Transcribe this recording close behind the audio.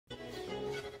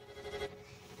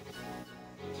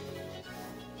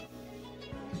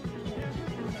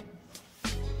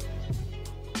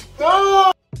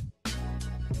No!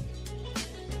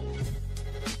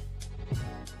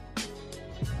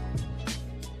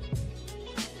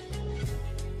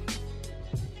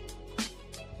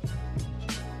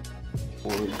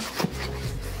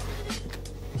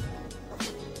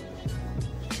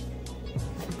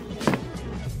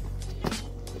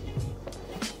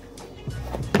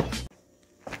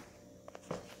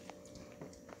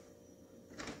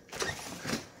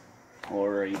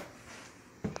 Alright.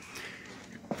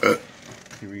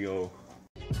 Here we go.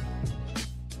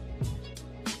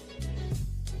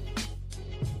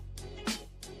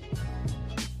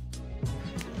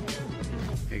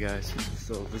 Hey guys,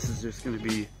 so this is just gonna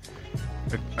be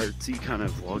an artsy kind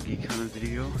of vloggy kind of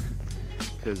video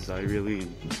because I really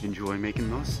enjoy making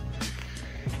those.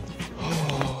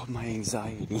 Oh, my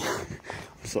anxiety.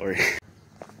 I'm sorry.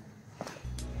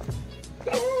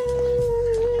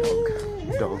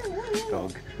 Dog,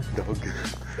 dog, dog,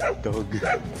 dog, dog,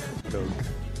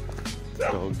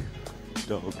 dog,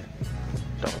 dog,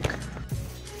 dog.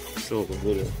 So a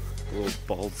little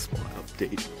bald spot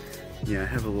update. Yeah, I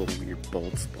have a little weird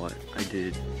bald spot. I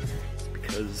did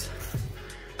because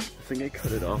I think I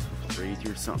cut it off with a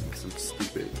razor or something because I'm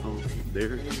stupid. Oh,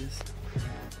 there it is.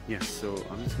 Yeah, so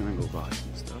I'm just gonna go buy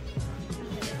some stuff.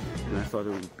 And I thought it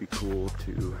would be cool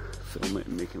to film it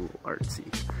and make a little artsy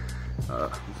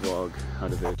vlog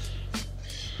out of it.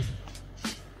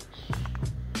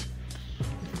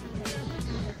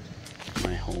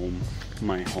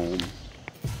 My home.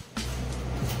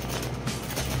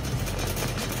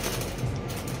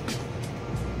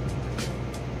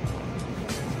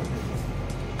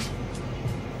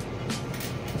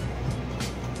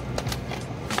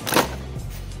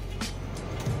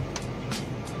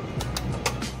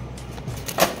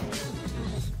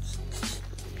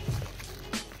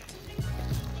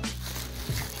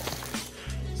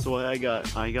 So I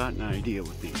got an idea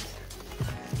with these.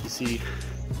 You see,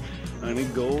 I'm gonna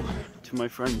go to my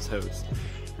friend's house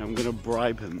and I'm gonna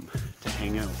bribe him to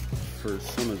hang out for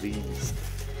some of these.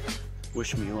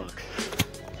 Wish me luck.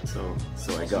 So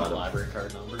I got my library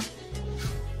card number.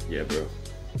 Yeah, bro.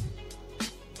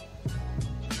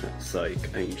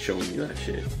 Psych, I ain't showing you that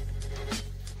shit.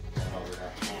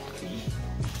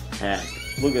 Hack.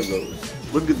 Look at those.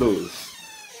 Look at those.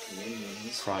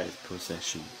 Prized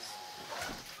possessions.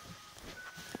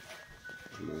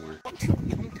 More.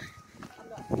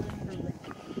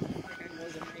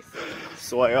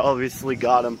 So I obviously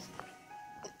got him,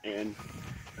 and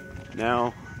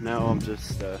now I'm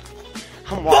just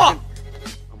I'm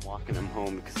walking him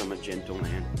home because I'm a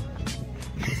gentleman.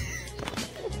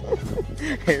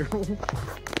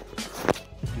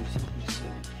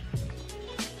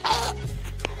 Oh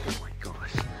my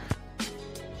gosh.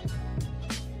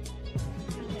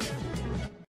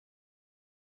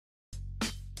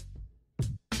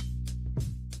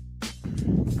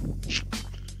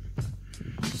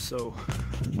 So,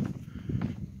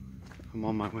 I'm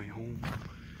on my way home.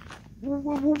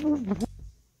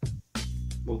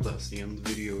 Well, that's the end of the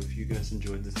video. If you guys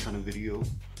enjoyed this kind of video,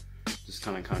 this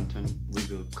kind of content,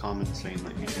 leave a comment saying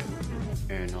that you do.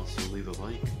 And also leave a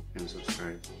like and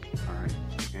subscribe. Alright,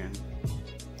 and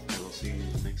I will see you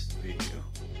in the next video.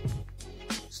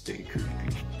 Stay cool.